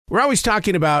We're always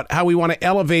talking about how we want to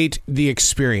elevate the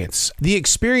experience. The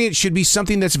experience should be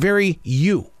something that's very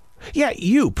you. Yeah,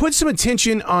 you. Put some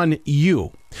attention on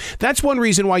you. That's one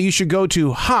reason why you should go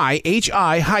to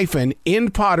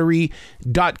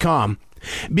hi-endpottery.com.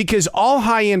 Because all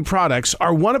high-end products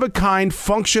are one-of-a-kind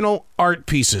functional art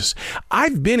pieces.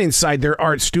 I've been inside their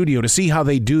art studio to see how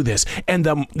they do this, and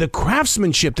the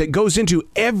craftsmanship that goes into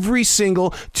every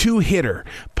single two-hitter,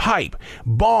 pipe,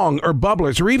 bong, or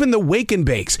bubblers, or even the wake and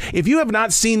bakes. If you have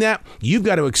not seen that, you've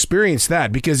got to experience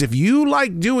that, because if you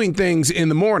like doing things in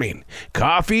the morning,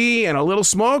 coffee and a little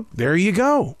smoke, there you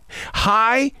go.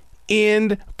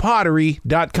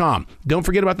 Hi-endpottery.com. Don't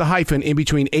forget about the hyphen in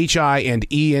between H-I and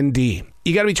E-N-D.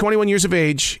 You got to be 21 years of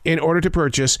age in order to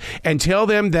purchase, and tell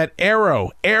them that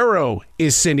Arrow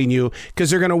is sending you, because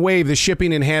they're going to waive the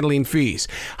shipping and handling fees.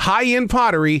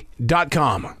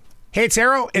 Highendpottery.com. Hey, it's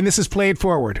Arrow, and this is Play It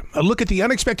Forward. A look at the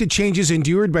unexpected changes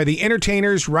endured by the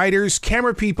entertainers, writers,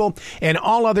 camera people, and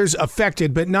all others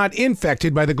affected but not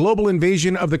infected by the global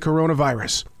invasion of the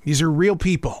coronavirus. These are real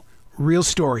people. Real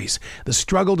stories. The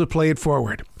struggle to play it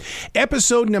forward.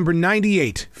 Episode number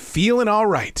 98, Feeling All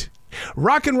Right.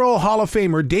 Rock and Roll Hall of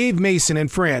Famer Dave Mason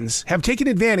and friends have taken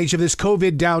advantage of this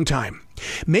COVID downtime.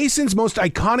 Mason's most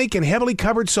iconic and heavily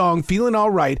covered song, Feeling All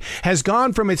Right, has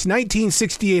gone from its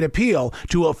 1968 appeal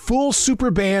to a full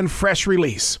super band fresh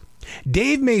release.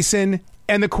 Dave Mason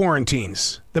and the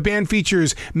Quarantines. The band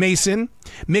features Mason,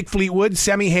 Mick Fleetwood,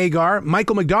 Sammy Hagar,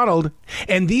 Michael McDonald,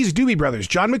 and these Doobie Brothers,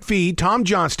 John McPhee, Tom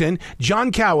Johnston,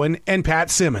 John Cowan, and Pat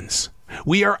Simmons.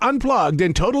 We are unplugged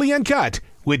and totally uncut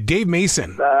with Dave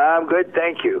Mason. I'm good,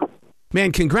 thank you.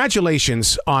 Man,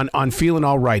 congratulations on Feeling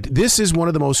All Right. This is one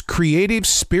of the most creative,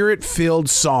 spirit-filled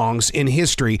songs in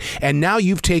history, and now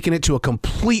you've taken it to a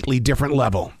completely different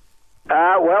level.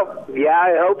 I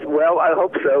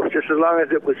hope so, just as long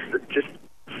as it was just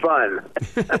fun.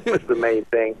 That was the main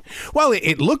thing. Well,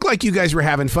 it looked like you guys were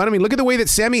having fun. I mean, look at the way that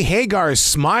Sammy Hagar is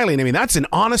smiling. I mean, that's an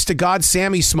honest-to-God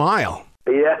Sammy smile.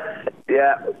 Yeah.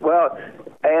 Well,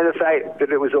 and the fact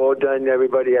that it was all done,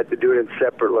 everybody had to do it in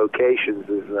separate locations.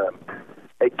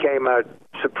 It came out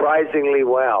surprisingly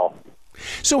well.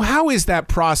 So how is that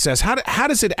process? How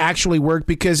does it actually work?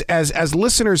 Because as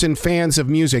listeners and fans of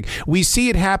music, we see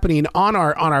it happening on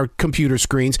our computer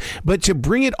screens, but to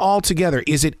bring it all together,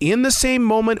 is it in the same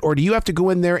moment, or do you have to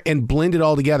go in there and blend it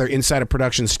all together inside a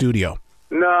production studio?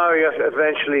 No, yes,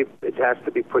 eventually it has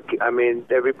to be put. I mean,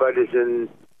 everybody's in.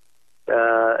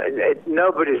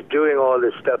 Nobody's doing all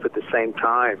this stuff at the same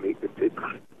time.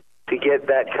 To get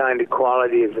that kind of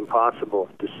quality is impossible.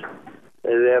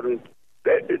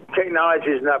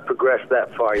 Technology has not progressed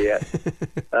that far yet.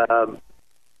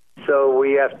 So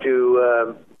we have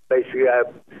to basically.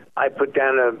 I put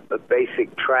down a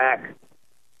basic track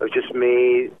of just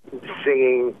me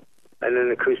singing and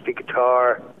an acoustic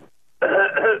guitar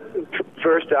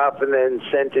first off, and then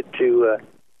sent it to.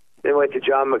 Then went to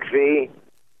John McPhee,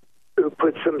 who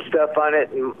put some stuff on it,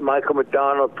 and Michael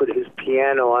McDonald put his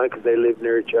piano on it because they live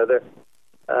near each other,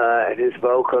 and his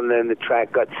vocal, and then the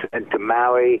track got sent to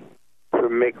Maui for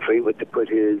Mick Fleetwood to put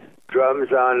his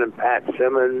drums on, and Pat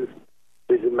Simmons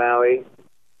is in Maui.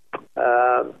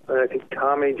 And I think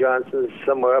Tommy Johnson's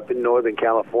somewhere up in Northern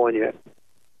California,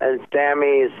 and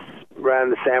Sammy's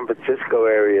around the San Francisco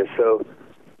area. So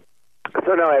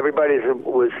no, everybody's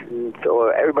in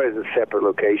separate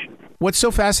locations. What's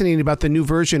so fascinating about the new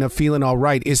version of Feeling All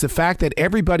Right is the fact that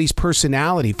everybody's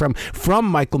personality, from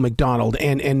Michael McDonald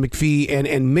and McPhee and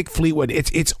Mick Fleetwood,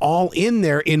 it's all in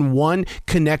there in one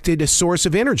connected source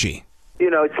of energy. You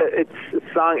know, it's a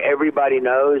song everybody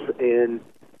knows and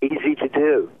easy to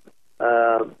do,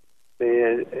 and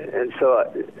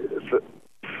so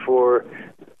for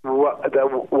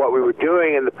what we were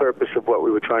doing and the purpose of what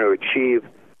we were trying to achieve.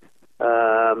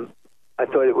 I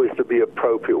thought it was the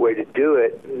appropriate way to do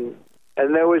it,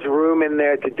 and there was room in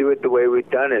there to do it the way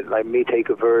we'd done it. Like me take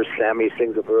a verse, Sammy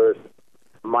sings a verse,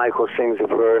 Michael sings a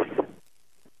verse,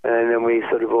 and then we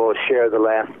sort of all share the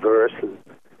last verse, and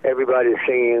everybody's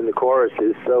singing in the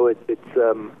choruses. So it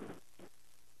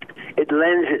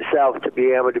lends itself to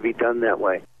be able to be done that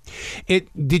way.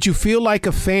 Did you feel like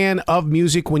a fan of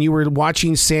music when you were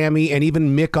watching Sammy and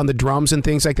even Mick on the drums and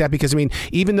things like that? Because, I mean,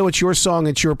 even though it's your song,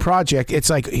 it's your project, it's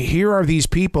like, here are these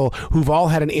people who've all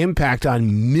had an impact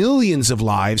on millions of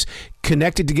lives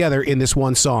connected together in this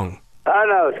one song. Oh,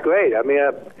 no, it's great. I mean,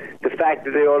 the fact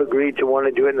that they all agreed to want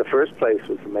to do it in the first place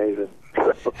was amazing.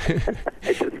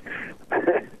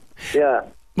 Yeah.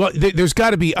 Well, there's got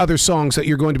to be other songs that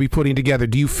you're going to be putting together.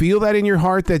 Do you feel that in your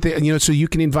heart that so you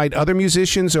can invite other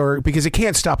musicians, or because it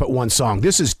can't stop at one song?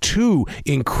 This is too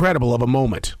incredible of a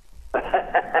moment.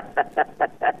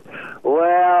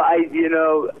 Well,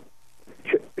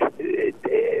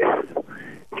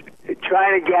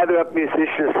 trying to gather up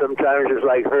musicians sometimes is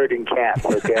like herding cats,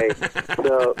 okay?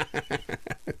 So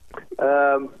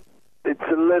it's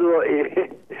a little,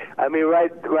 I mean,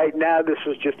 right now this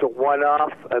was just a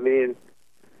one-off. I mean,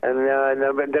 and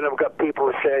then I've got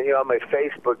people saying, on my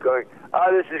Facebook going,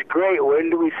 "Oh, this is great.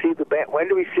 When do we see the band? When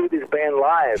do we see this band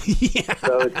live?" Yeah.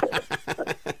 So,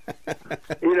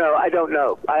 I don't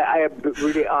know. I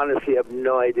really honestly have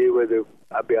no idea whether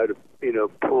I'll be able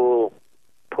to,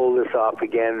 pull this off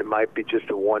again. It might be just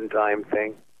a one-time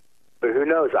thing, but who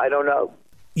knows? I don't know.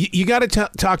 You got to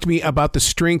talk to me about the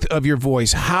strength of your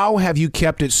voice. How have you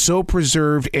kept it so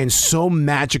preserved and so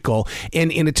magical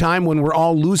in a time when we're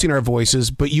all losing our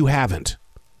voices, but you haven't?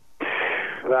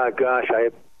 Gosh,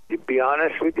 to be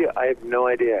honest with you, I have no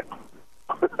idea.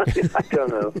 I don't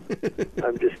know.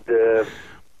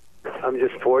 I'm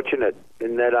just fortunate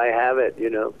in that I have it,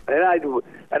 and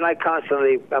I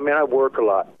constantly. I mean, I work a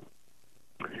lot,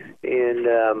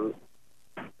 and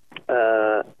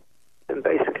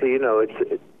basically,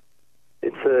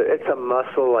 it's a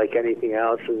muscle like anything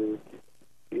else, and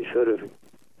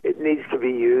it needs to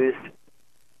be used.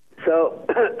 So,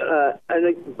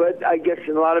 but I guess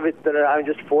in a lot of it, that I'm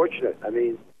just fortunate. I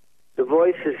mean, the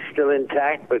voice is still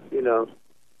intact, but the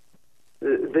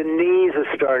knees are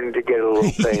starting to get a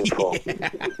little painful.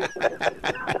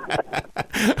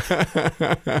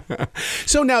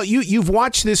 So now you've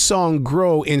watched this song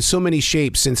grow in so many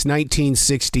shapes since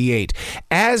 1968.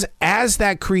 As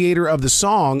that creator of the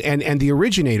song and the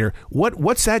originator,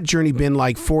 what's that journey been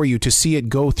like for you to see it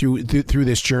go through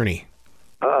this journey?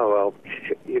 Oh well,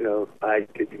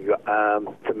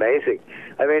 it's amazing.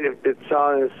 I mean, the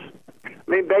song is. I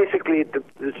mean, basically,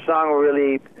 the song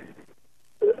really.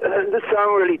 The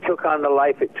song really took on the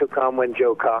life it took on when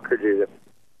Joe Cocker did it.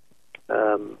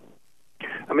 I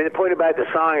mean, the point about the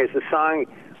song is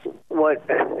what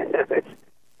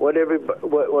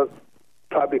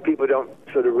probably people don't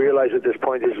sort of realize at this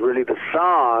point is really the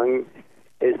song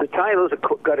is the title's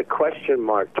got a question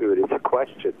mark to it. It's a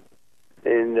question,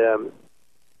 and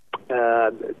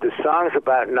the song's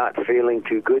about not feeling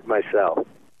too good myself.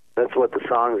 That's what the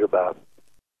song's about.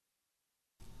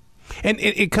 And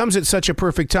it comes at such a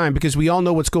perfect time because we all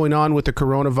know what's going on with the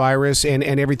coronavirus and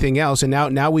everything else. And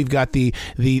now we've got the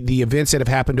events that have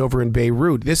happened over in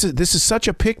Beirut. This is such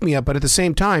a pick-me-up, but at the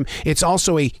same time, it's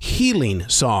also a healing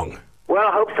song. Well,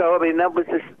 I hope so. I mean, that was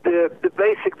just the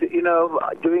basic,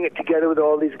 doing it together with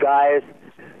all these guys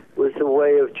was a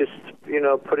way of just,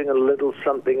 putting a little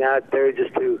something out there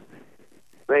just to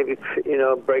maybe,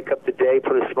 break up the day,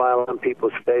 put a smile on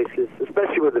people's faces,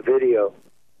 especially with the video.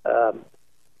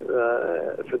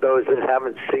 For those that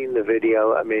haven't seen the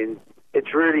video, I mean,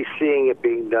 it's really seeing it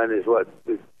being done is what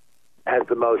has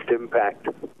the most impact.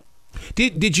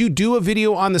 Did you do a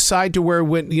video on the side to where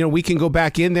we can go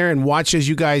back in there and watch as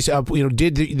you guys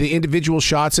did the individual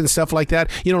shots and stuff like that?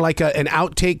 Like an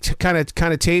outtake kind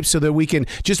of tape so that we can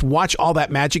just watch all that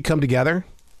magic come together?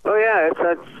 Oh yeah,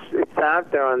 it's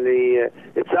out there on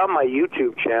it's on my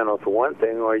YouTube channel for one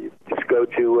thing, or you just go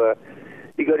to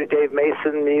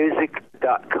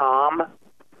DaveMasonMusic.com.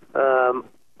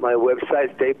 My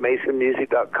website's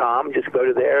DaveMasonMusic.com. Just go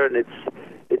to there, and it's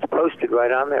posted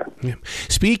right on there. Yeah.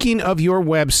 Speaking of your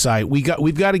website,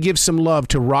 we've got to give some love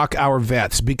to Rock Our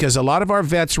Vets, because a lot of our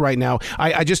vets right now,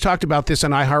 I just talked about this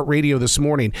on iHeartRadio this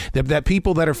morning, that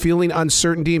people that are feeling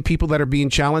uncertainty and people that are being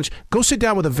challenged, go sit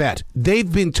down with a vet.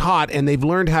 They've been taught and they've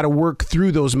learned how to work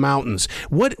through those mountains.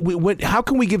 How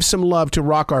can we give some love to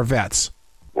Rock Our Vets?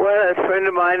 Well, a friend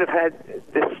of mine had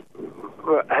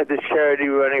this charity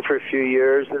running for a few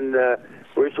years, and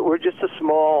we're just a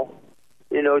small,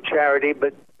 charity,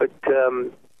 but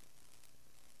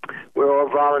we're all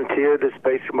volunteer. This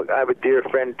basically, I have a dear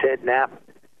friend, Ted Knapp,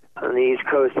 on the East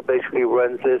Coast, that basically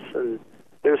runs this, and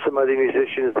there's some other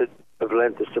musicians that have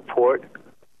lent the support.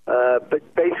 But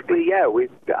basically, yeah, we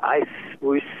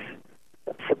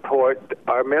support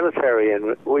our military,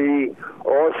 and we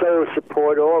also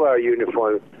support all our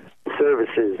uniformed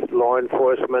services, law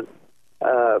enforcement,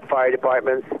 fire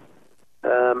departments,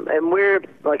 and we're,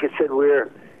 like I said,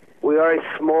 we are a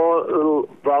small little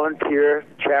volunteer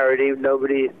charity.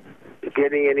 Nobody is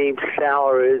getting any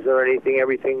salaries or anything.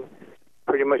 Everything,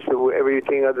 pretty much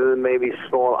everything other than maybe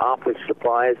small office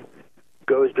supplies,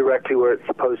 goes directly where it's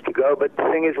supposed to go. But the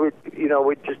thing is, we're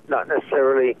just not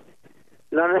necessarily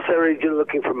just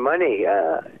looking for money.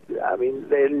 I mean,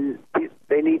 they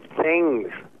need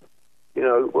things,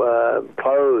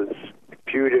 clothes,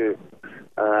 computer,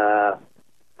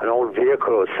 an old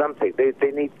vehicle or something.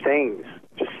 They need things,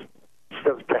 just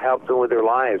stuff to help them with their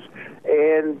lives.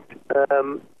 And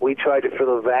we tried to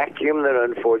fill a vacuum that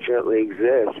unfortunately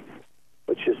exists,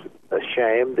 which is a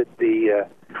shame that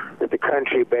the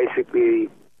country basically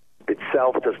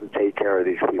itself doesn't take care of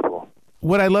these people.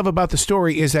 What I love about the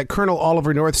story is that Colonel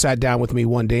Oliver North sat down with me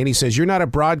one day and he says, you're not a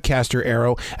broadcaster,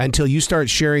 Arrow, until you start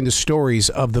sharing the stories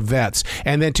of the vets.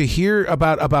 And then to hear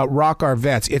about Rock Our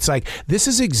Vets, it's like, this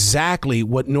is exactly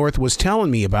what North was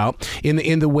telling me about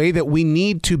in the way that we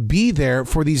need to be there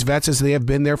for these vets as they have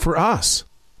been there for us.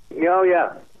 Oh,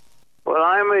 yeah. Well,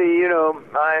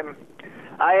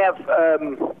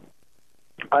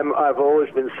 I've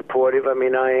always been supportive. I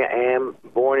mean, I am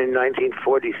born in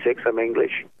 1946. I'm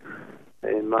English.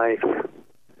 And my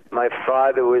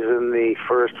father was in the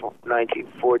first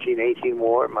 1914-18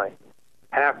 war. My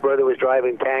half-brother was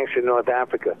driving tanks in North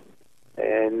Africa.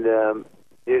 And, and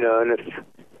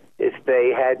if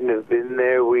they hadn't have been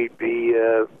there, I'd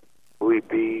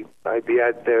be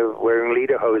out there wearing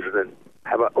lederhosen and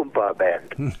have a oompa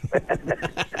band.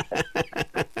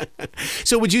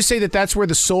 So would you say that that's where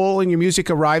the soul in your music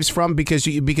arrives from, because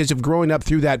of growing up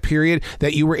through that period,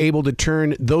 that you were able to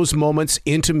turn those moments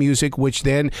into music, which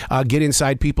then get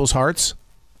inside people's hearts?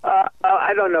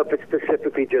 I don't know if it's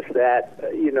specifically just that.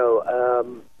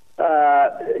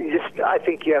 I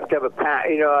think you have to have a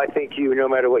I think no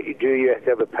matter what you do, you have to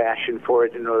have a passion for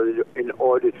it in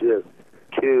order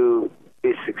to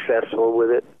be successful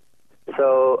with it.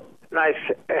 So I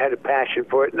had a passion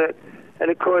for it,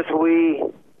 and of course we.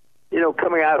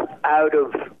 Coming out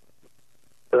of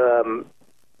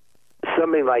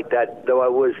something like that, though I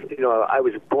was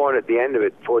born at the end of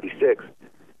it, 46.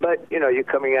 But, you're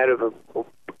coming out of a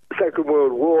Second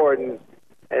World War, and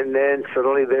then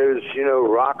suddenly there's,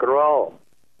 rock and roll.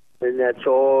 And that's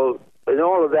all, and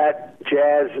all of that,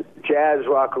 jazz,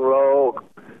 rock and roll,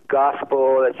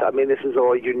 gospel, this is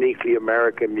all uniquely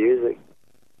American music.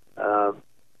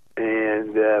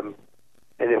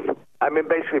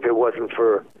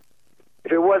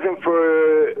 If it wasn't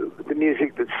for the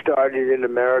music that started in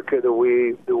America, there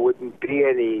wouldn't be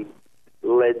any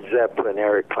Led Zeppelin,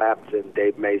 Eric Clapton,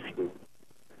 Dave Mason,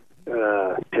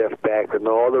 Jeff Beck, and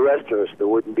all the rest of us. There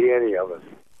wouldn't be any of us.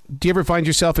 Do you ever find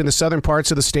yourself in the southern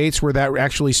parts of the states where that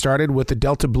actually started with the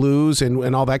Delta Blues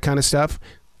and all that kind of stuff?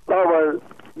 Oh,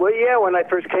 well, yeah. When I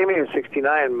first came here in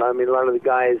 '69, a lot of the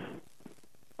guys,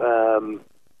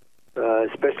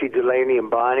 especially Delaney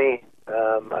and Bonnie.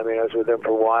 I was with them for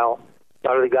a while. A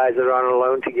lot of the guys that are on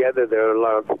Alone Together, there are a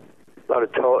lot of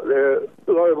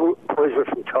boys were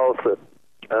from Tulsa.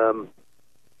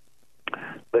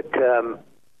 But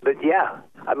yeah,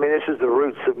 this is the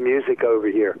roots of music over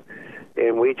here,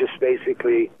 and we just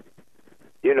basically,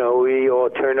 we all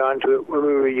turned on to it when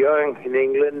we were young in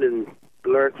England and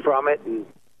learned from it and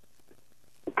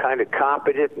kind of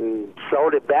copied it and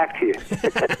sold it back to you.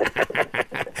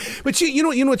 But you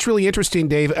know what's really interesting,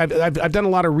 Dave? I've done a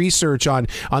lot of research on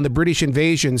the British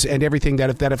invasions and everything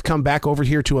that have come back over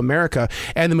here to America,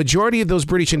 and the majority of those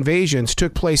British invasions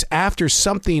took place after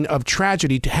something of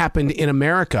tragedy happened in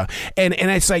America, and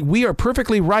it's like we are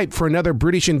perfectly ripe for another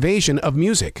British invasion of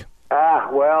music.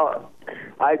 Well,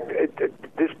 at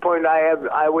this point,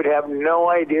 I would have no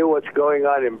idea what's going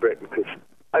on in Britain because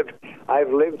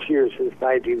I've lived here since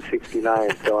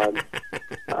 1969, so I'm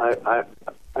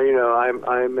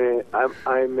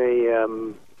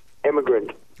a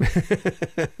immigrant.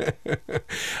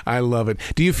 I love it.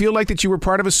 Do you feel like that you were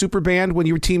part of a super band when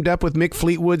you were teamed up with Mick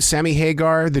Fleetwood, Sammy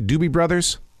Hagar, the Doobie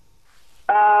Brothers?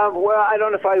 Well, I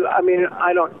don't know if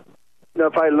I don't know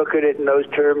if I look at it in those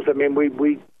terms.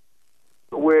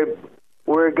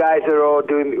 We're guys that are all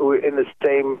we're in the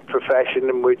same profession,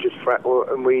 and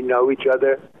and we know each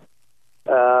other.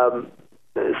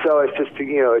 So it's just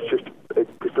it's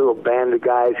just a little band of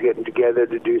guys getting together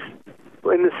to do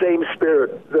in the same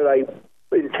spirit that I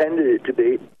intended it to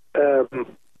be,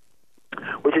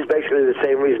 which is basically the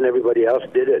same reason everybody else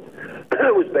did it.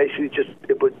 It was basically just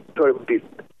it would be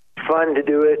fun to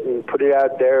do it and put it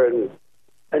out there and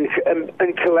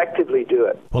collectively do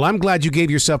it. Well, I'm glad you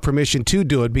gave yourself permission to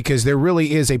do it because there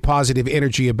really is a positive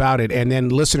energy about it, and then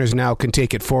listeners now can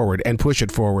take it forward and push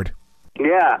it forward.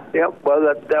 Yeah. Well,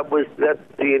 that's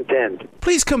the intent.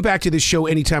 Please come back to this show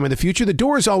anytime in the future. The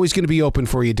door is always going to be open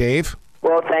for you, Dave.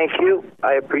 Well, thank you.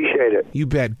 I appreciate it. You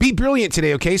bet. Be brilliant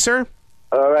today, okay, sir?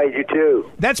 All right, you too.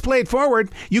 That's Play It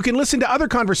Forward. You can listen to other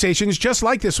conversations just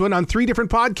like this one on 3 different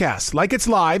podcasts, Like It's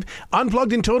Live,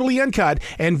 Unplugged and Totally Uncut,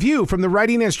 and View from the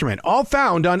Writing Instrument, all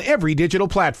found on every digital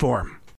platform.